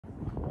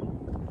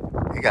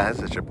Hey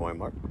guys, it's your boy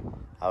Mark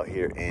out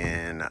here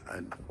in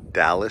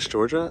Dallas,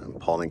 Georgia, in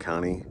Paulding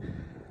County.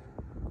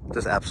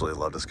 Just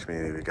absolutely love this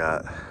community. We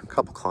got a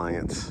couple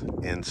clients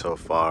in so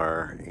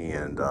far,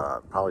 and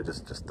probably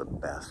just the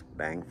best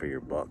bang for your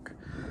buck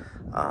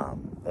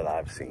that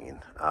I've seen.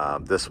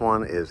 This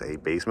one is a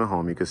basement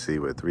home, you can see,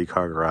 with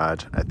 3-car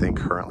garage. I think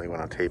currently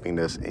when I'm taping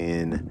this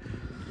in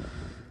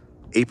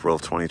April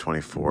of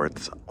 2024,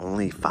 it's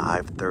only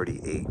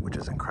 $538, which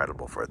is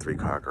incredible for a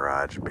 3-car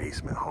garage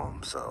basement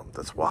home. So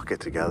let's walk it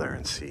together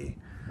and see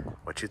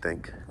what you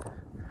think.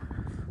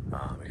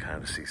 We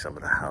kind of see some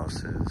of the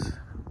houses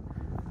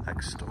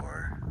next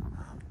door.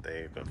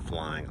 They've been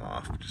flying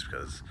off just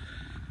because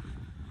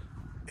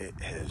it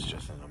is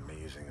just an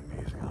amazing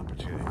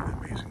opportunity, an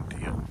amazing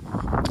deal.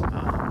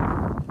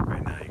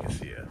 Right now you can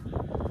see a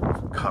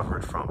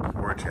covered front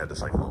porch. You have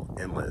this like little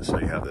inlet, so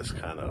you have this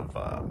kind of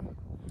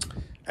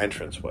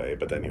entranceway,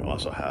 but then you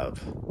also have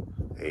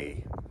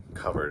a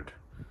covered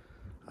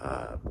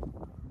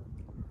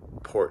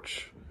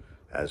porch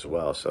as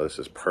well. So this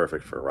is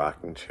perfect for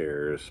rocking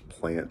chairs,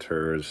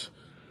 planters,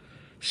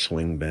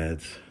 swing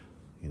beds,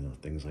 you know,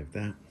 things like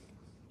that.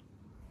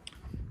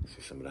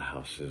 See some of the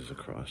houses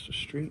across the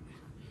street.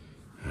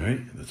 All right,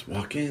 let's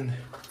walk in.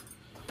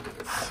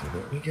 Let's see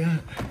what we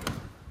got.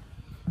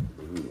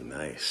 Ooh,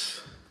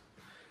 nice.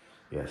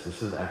 Yes,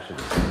 this is actually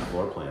the same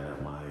floor plan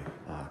that my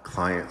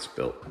clients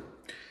built.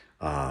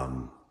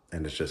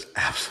 And it's just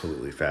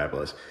absolutely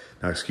fabulous.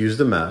 Now, excuse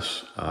the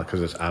mess,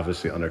 because it's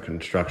obviously under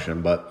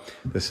construction, but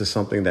this is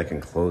something that can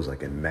close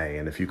like in May.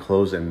 And if you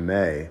close in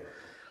May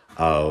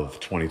of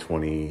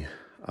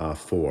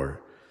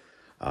 2024,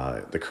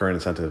 the current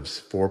incentive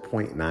is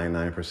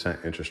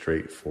 4.99% interest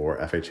rate for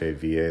FHA,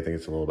 VA. I think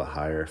it's a little bit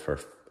higher for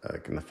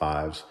in the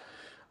 5s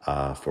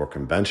for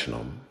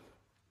conventional.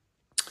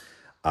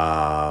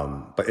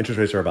 But interest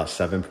rates are about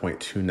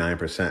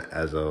 7.29%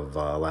 as of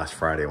last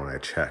Friday when I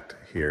checked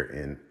here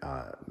in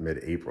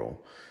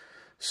mid-April.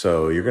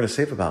 So you're going to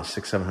save about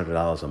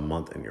 $600-700 a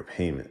month in your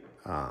payment,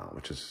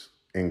 which is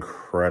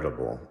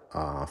incredible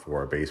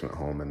for a basement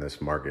home in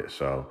this market.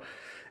 So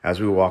as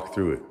we walk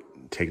through it,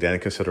 take that into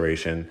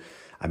consideration.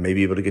 I may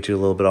be able to get you a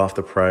little bit off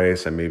the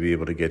price. I may be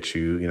able to get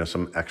you, you know,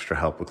 some extra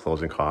help with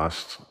closing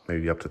costs,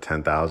 maybe up to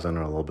 $10,000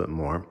 or a little bit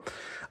more.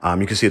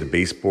 You can see the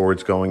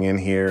baseboards going in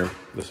here.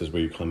 This is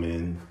where you come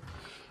in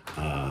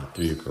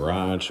through your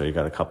garage. So you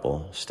got a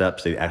couple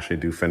steps. They actually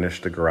do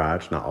finish the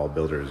garage. Not all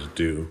builders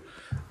do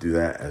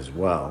that as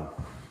well.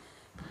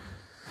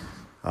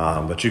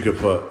 But you could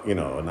put, you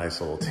know, a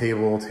nice little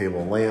table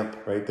lamp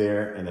right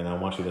there. And then I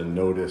want you to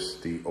notice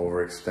the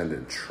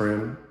overextended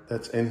trim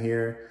that's in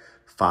here.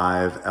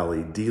 5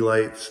 LED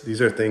lights.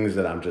 These are things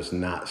that I'm just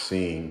not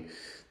seeing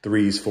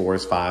 3s,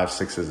 4s, 5s,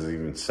 6s,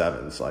 even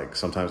 7s. Like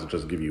sometimes they'll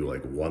just give you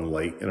like one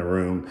light in a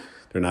room.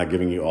 They're not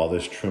giving you all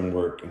this trim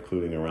work,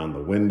 including around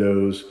the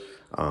windows.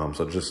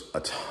 So just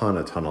a ton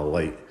of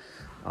light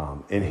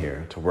in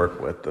here to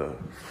work with. The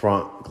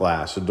front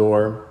glass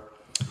door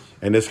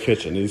and this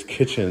kitchen. These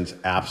kitchens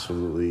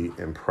absolutely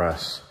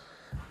impress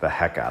the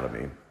heck out of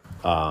me.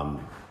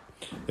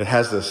 It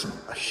has this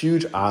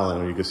huge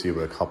island where you can see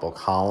with a couple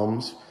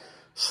columns,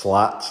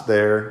 slots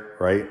there,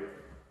 right?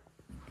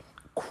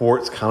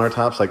 Quartz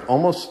countertops, like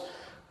almost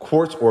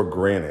quartz or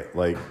granite.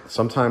 Like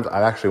sometimes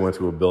I actually went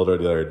to a builder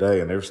the other day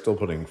and they were still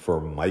putting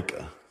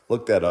Formica.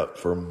 Look that up,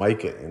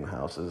 Formica in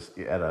houses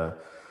at a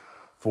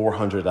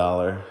 $400,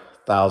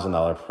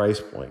 $1,000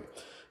 price point.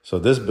 So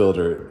this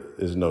builder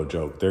is no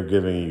joke. They're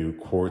giving you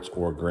quartz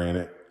or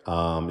granite.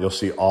 You'll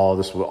see this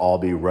will all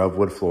be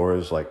Revwood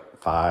floors, like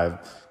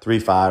 3,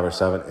 5, or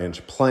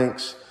 7-inch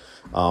planks.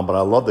 But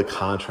I love the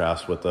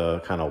contrast with the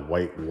kind of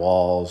white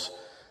walls,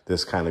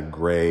 this kind of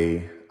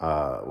gray,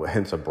 with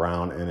hints of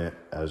brown in it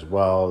as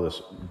well.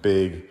 This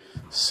big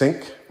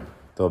sink.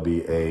 There'll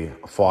be a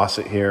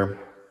faucet here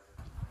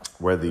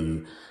where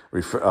the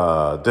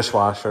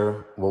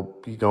dishwasher will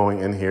be going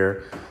in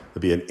here.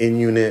 There'll be an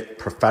in-unit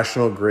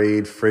professional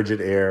grade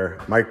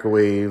Frigidaire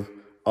microwave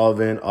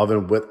oven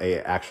with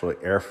a actual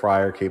air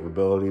fryer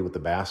capability with the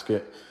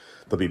basket.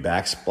 There'll be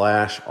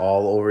backsplash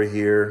all over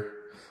here.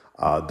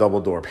 Double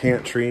door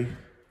pantry.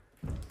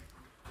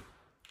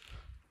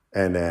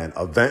 And then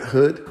a vent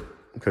hood,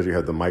 because you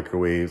have the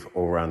microwave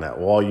over on that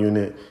wall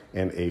unit,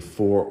 and a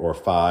 4 or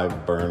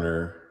 5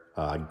 burner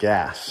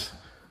gas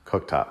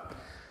cooktop.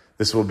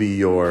 This will be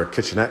your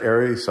kitchenette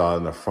area. You saw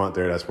in the front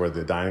there, that's where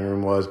the dining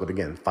room was. But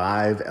again,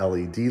 5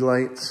 LED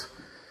lights.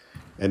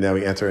 And then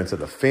we enter into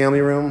the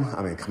family room.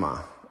 I mean, come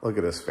on, look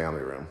at this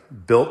family room.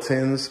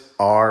 Built-ins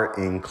are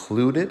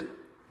included.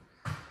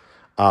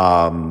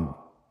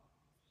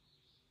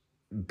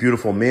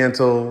 Beautiful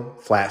mantle,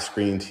 flat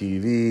screen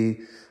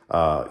TV.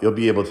 You'll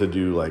be able to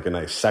do like a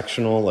nice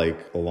sectional,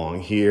 like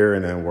along here,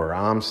 and then where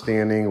I'm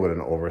standing with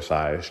an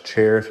oversized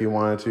chair if you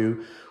wanted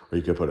to, or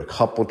you could put a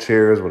couple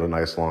chairs with a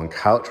nice long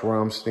couch where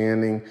I'm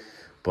standing.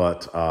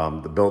 But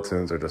the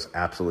built-ins are just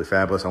absolutely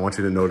fabulous. I want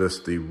you to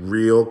notice the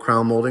real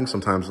crown molding.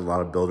 Sometimes a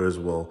lot of builders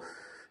will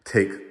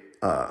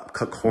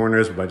cut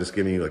corners by just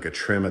giving you like a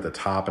trim at the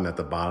top and at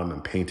the bottom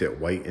and paint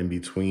it white in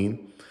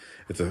between.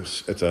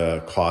 It's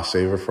a cost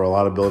saver for a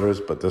lot of builders,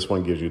 but this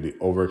one gives you the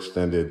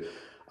overextended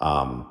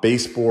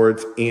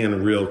baseboards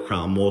and real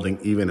crown molding,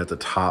 even at the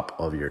top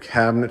of your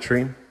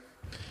cabinetry.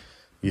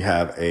 You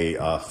have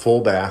a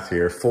full bath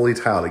here, fully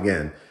tiled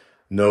again.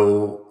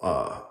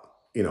 No,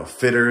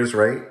 fitters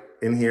right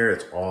in here.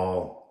 It's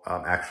all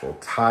actual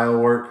tile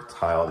work,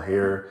 tiled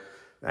here.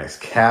 Nice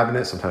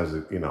cabinet. Sometimes,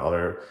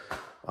 other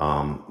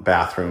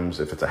bathrooms,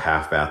 if it's a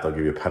half bath, they'll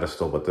give you a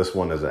pedestal, but this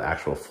one is an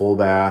actual full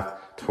bath.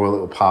 Toilet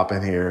will pop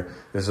in here.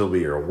 This will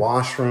be your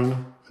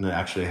washroom, and it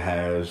actually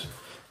has,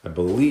 I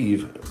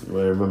believe, if I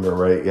remember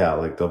right, yeah,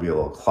 like there'll be a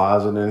little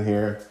closet in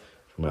here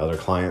for my other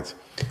clients.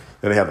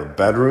 Then they have a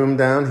bedroom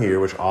down here,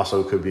 which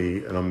also could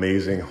be an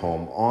amazing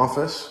home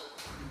office.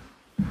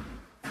 A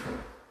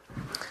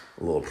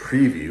little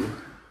preview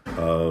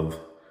of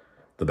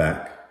the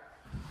back,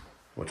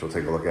 which we'll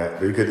take a look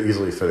at. You could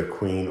easily fit a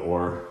queen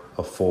or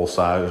a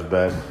full-size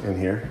bed in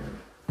here.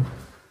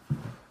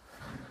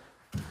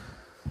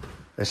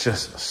 It's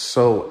just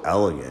so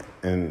elegant,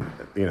 and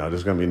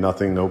there's going to be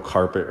nothing, no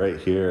carpet right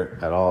here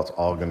at all. It's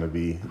all going to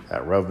be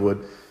at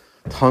Revwood.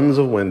 Tons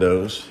of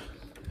windows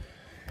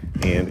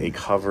and a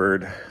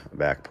covered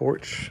back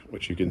porch,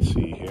 which you can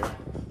see here,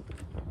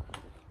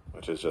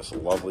 which is just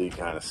lovely.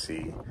 Kind of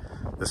see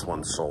this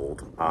one's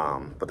sold,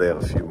 but they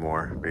have a few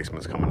more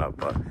basements coming up.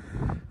 But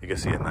you can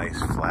see a nice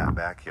flat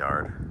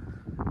backyard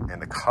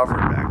and a covered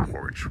back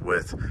porch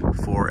with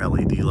 4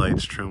 LED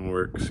lights, trim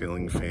work,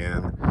 ceiling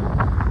fan.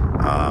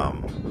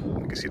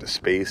 You can see the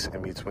space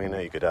in between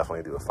it. You could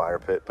definitely do a fire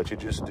pit, but you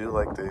just do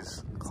like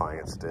these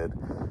clients did,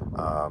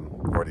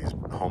 or these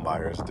home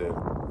buyers did.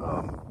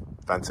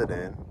 Fence it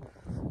in.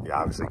 You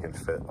obviously can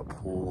fit a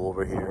pool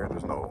over here.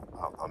 There's no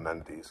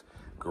amenities.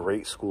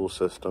 Great school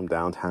system.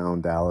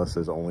 Downtown Dallas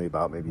is only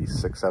about maybe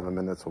 6-7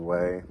 minutes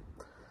away.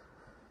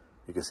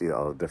 You can see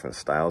all the different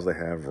styles they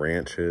have.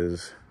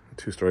 Ranches,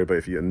 2-story, but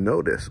if you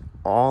notice,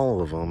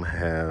 all of them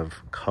have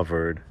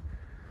covered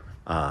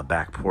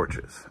back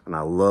porches, and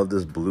I love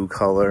this blue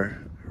color.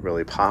 It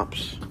really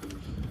pops.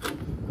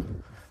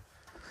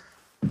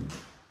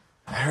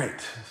 All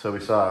right, so we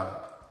saw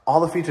all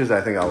the features that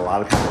I think a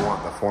lot of people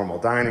want. The formal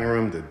dining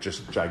room, the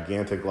just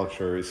gigantic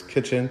luxurious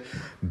kitchen,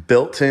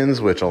 built-ins,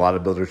 which a lot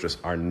of builders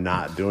just are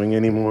not doing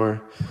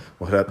anymore.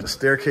 We'll head up the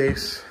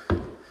staircase.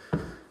 And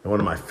one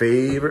of my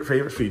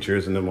favorite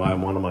features, and then why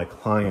one of my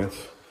clients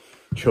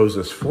chose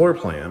this floor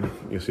plan,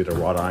 you see the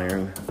wrought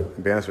iron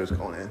banisters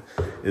going in,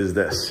 is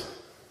this.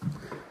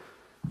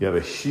 You have a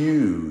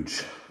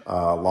huge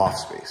loft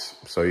space.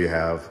 So you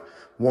have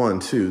 1,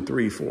 2,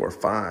 3, 4,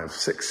 5,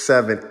 6,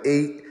 7,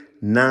 8,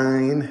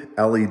 9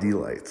 LED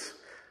lights.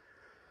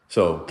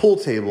 So pool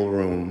table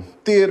room,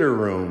 theater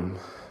room,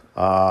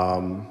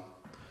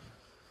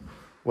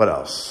 what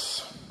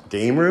else?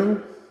 Game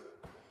room,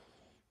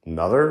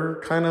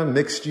 another kind of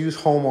mixed use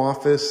home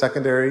office,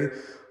 secondary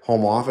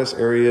home office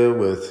area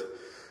with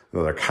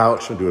another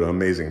couch. We'll do an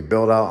amazing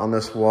build out on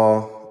this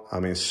wall. I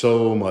mean,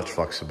 so much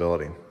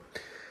flexibility.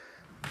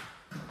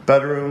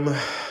 Bedroom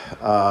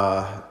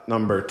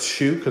number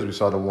 2, because we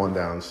saw the one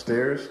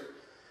downstairs.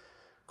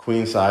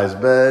 Queen size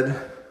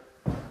bed.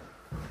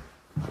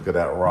 Look at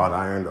that wrought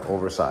iron, the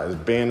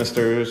oversized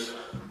banisters.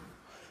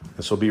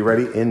 This will be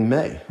ready in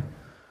May.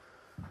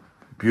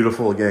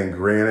 Beautiful, again,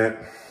 granite,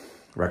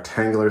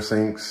 rectangular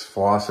sinks,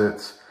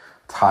 faucets,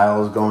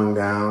 tiles going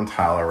down,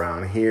 tile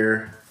around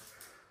here.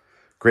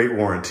 Great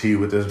warranty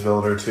with this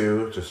builder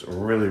too. Just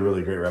really,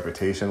 really great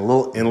reputation. A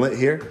little inlet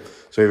here.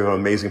 So you have an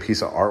amazing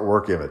piece of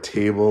artwork. You have a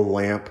table,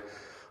 lamp,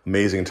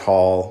 amazing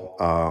tall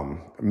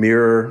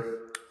mirror,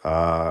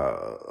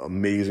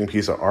 amazing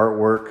piece of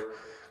artwork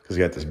because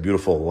you got this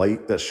beautiful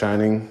light that's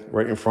shining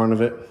right in front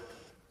of it.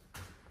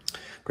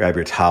 Grab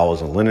your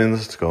towels and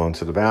linens to go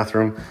into the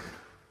bathroom.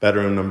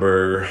 Bedroom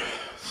number,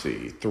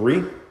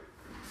 3.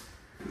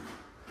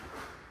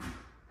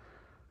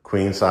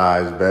 Queen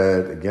size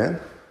bed again.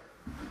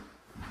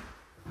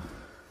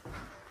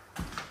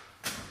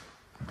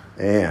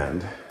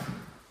 And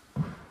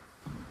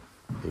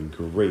a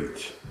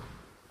great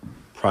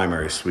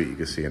primary suite. You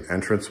can see an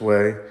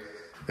entranceway.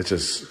 It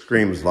just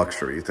screams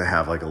luxury to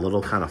have like a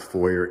little kind of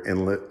foyer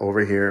inlet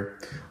over here.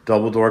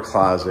 Double door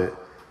closet,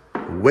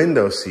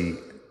 window seat,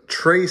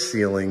 tray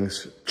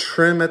ceilings,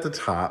 trim at the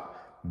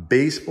top,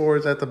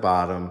 baseboards at the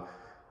bottom,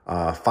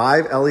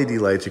 5 LED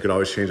lights. You could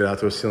always change it out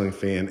to a ceiling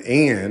fan.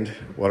 And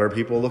what are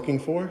people looking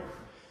for?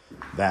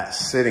 That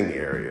sitting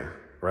area,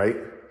 right?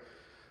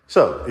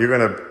 So you're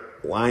gonna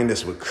line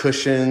this with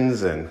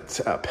cushions and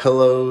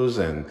pillows,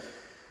 and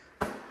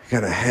you're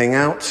gonna hang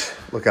out,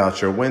 look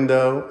out your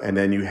window, and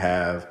then you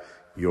have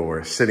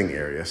your sitting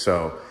area.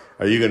 So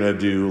are you gonna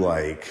do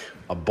like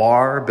a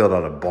bar, build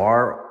out a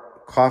bar,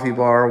 coffee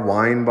bar,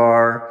 wine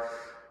bar?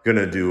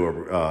 Gonna do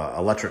a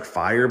electric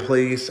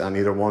fireplace on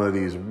either one of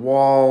these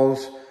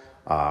walls,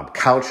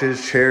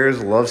 couches,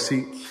 chairs, love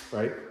seats,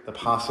 right? The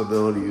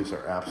possibilities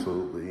are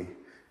absolutely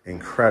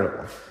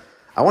incredible.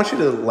 I want you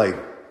to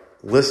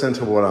listen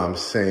to what I'm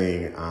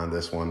saying on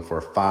this one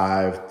for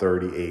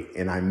 $538,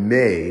 and I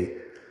may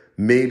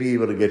may be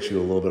able to get you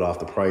a little bit off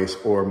the price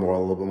or more, a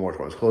little bit more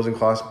towards closing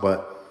costs.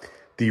 But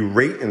the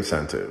rate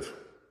incentive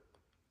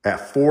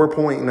at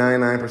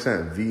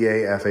 4.99%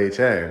 VA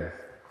FHA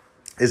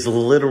is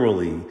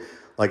literally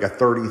like a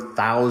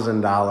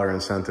 $30,000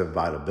 incentive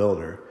by the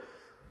builder,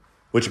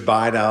 which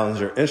buy downs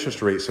your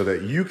interest rate so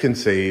that you can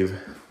save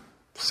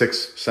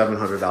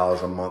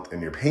 $600-700 a month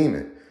in your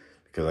payment.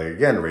 Because like,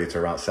 again, rates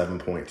are about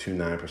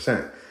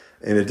 7.29%.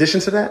 In addition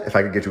to that, if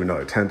I could get you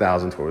another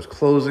 $10,000 towards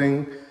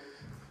closing,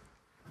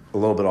 a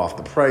little bit off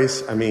the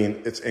price, I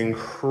mean, it's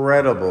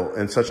incredible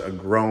in such a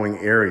growing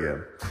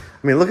area. I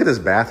mean, look at this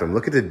bathroom.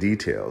 Look at the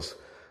details.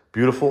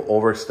 Beautiful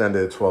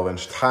overextended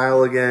 12-inch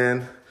tile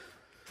again.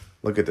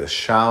 Look at the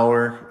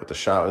shower. But the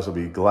showers will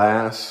be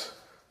glass.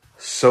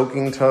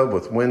 Soaking tub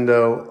with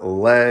window,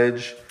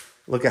 ledge.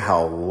 Look at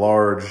how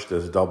large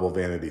this double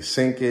vanity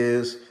sink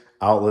is.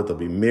 Outlet, there'll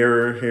be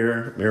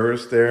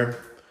mirrors there.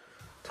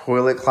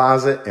 Toilet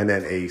closet, and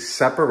then a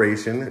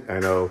separation. I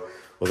know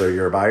whether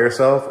you're by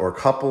yourself or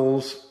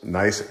couples,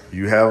 nice.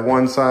 You have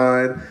one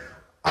side,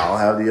 I'll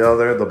have the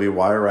other. There'll be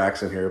wire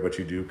racks in here, but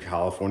you do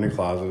California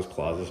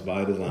closets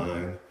by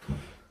design.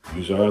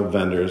 Use our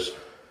vendors.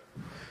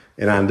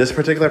 And on this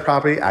particular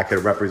property, I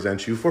could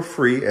represent you for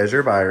free as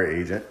your buyer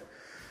agent.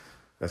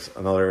 That's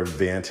another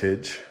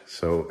advantage.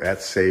 So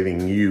that's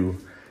saving you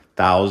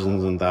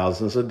thousands and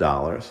thousands of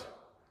dollars.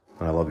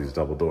 And I love these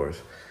double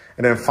doors.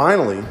 And then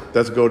finally,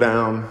 let's go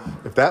down,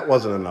 if that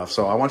wasn't enough.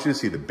 So I want you to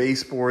see the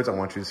baseboards. I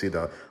want you to see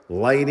the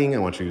lighting. I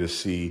want you to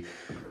see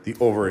the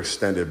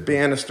overextended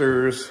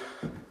banisters.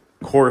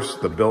 Of course,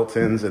 the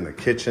built-ins in the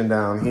kitchen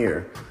down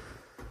here.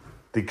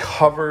 The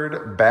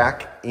covered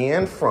back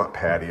and front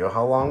patio.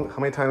 How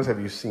many times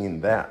have you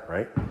seen that,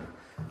 right?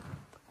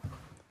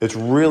 It's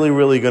really,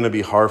 really going to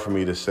be hard for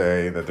me to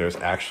say that there's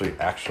actually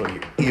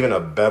even a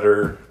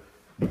better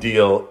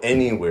deal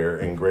anywhere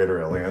in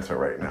Greater Atlanta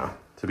right now,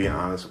 to be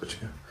honest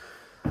with you.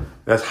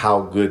 That's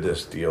how good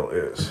this deal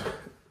is.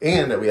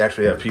 And that we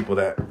actually have people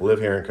that live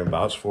here and can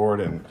vouch for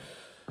it and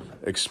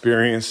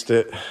experienced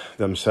it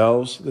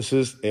themselves. This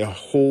is a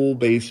whole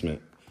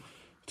basement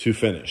to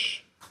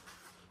finish.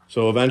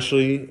 So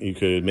eventually you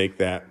could make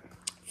that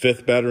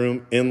 5th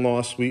bedroom,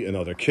 in-law suite,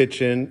 another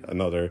kitchen,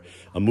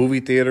 a movie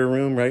theater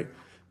room, right?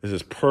 This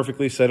is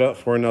perfectly set up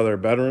for another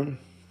bedroom.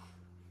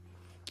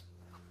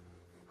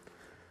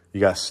 You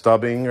got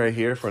stubbing right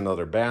here for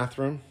another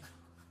bathroom.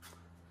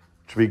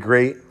 Which would be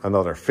great.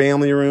 Another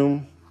family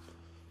room,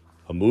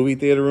 a movie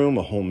theater room,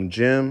 a home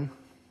gym.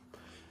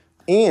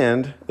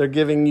 And they're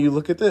giving you,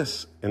 look at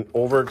this, an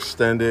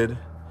overextended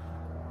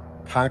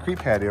concrete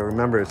patio.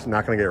 Remember, it's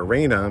not going to get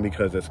rained on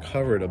because it's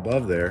covered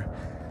above there.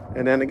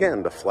 And then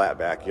again, the flat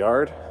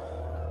backyard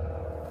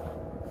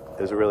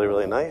is really,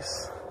 really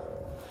nice.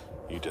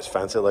 You just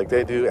fence it like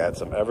they do, add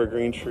some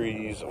evergreen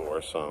trees or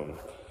some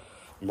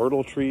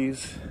myrtle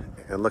trees.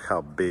 And look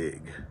how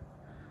big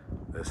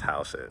this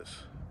house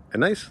is. A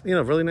nice,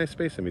 really nice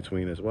space in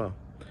between as well.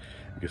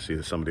 You can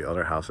see some of the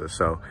other houses.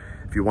 So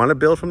if you want to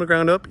build from the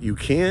ground up, you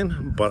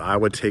can, but I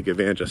would take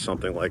advantage of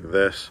something like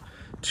this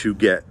to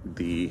get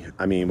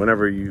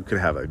whenever you could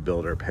have a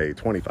builder pay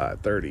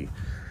 $25,000,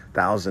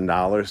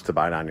 $30,000 to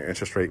buy down your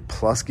interest rate,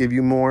 plus give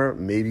you more,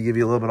 maybe give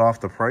you a little bit off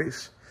the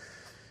price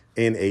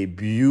in a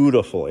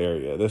beautiful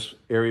area. This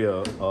area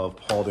of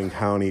Paulding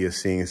County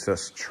is seeing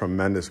such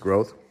tremendous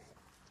growth.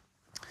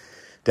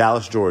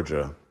 Dallas,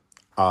 Georgia,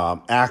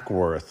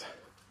 Ackworth,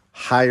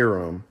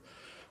 Hiram,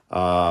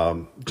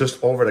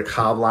 just over the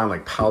Cobb line,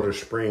 like Powder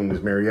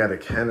Springs, Marietta,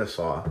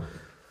 Kennesaw.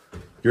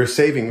 You're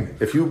saving,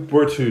 if you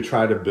were to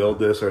try to build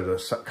this or the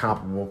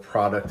comparable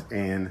product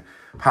in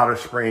Powder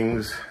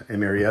Springs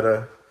and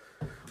Marietta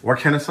or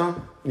Kennesaw,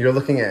 you're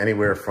looking at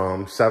anywhere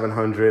from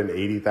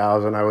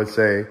 $780,000, I would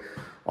say,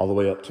 all the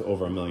way up to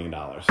over $1 million.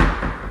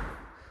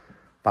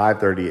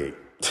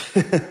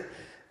 538.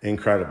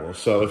 Incredible.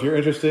 So if you're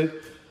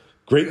interested,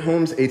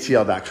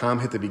 GreatHomesATL.com,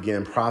 hit the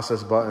begin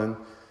process button.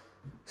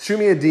 Shoot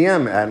me a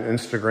DM at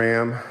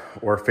Instagram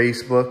or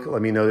Facebook.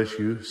 Let me know that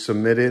you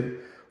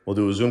submitted. We'll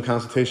do a Zoom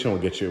consultation.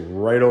 We'll get you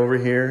right over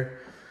here,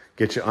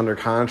 get you under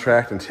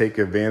contract, and take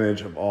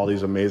advantage of all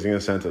these amazing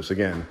incentives.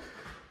 Again,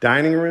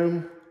 dining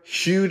room,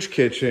 huge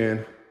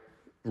kitchen,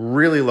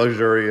 really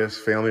luxurious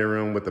family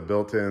room with the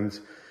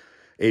built-ins,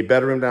 a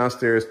bedroom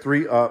downstairs,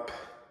 3 up,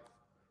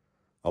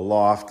 a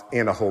loft,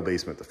 and a whole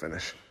basement to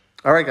finish.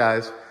 All right,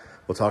 guys,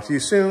 we'll talk to you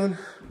soon.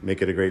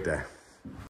 Make it a great day.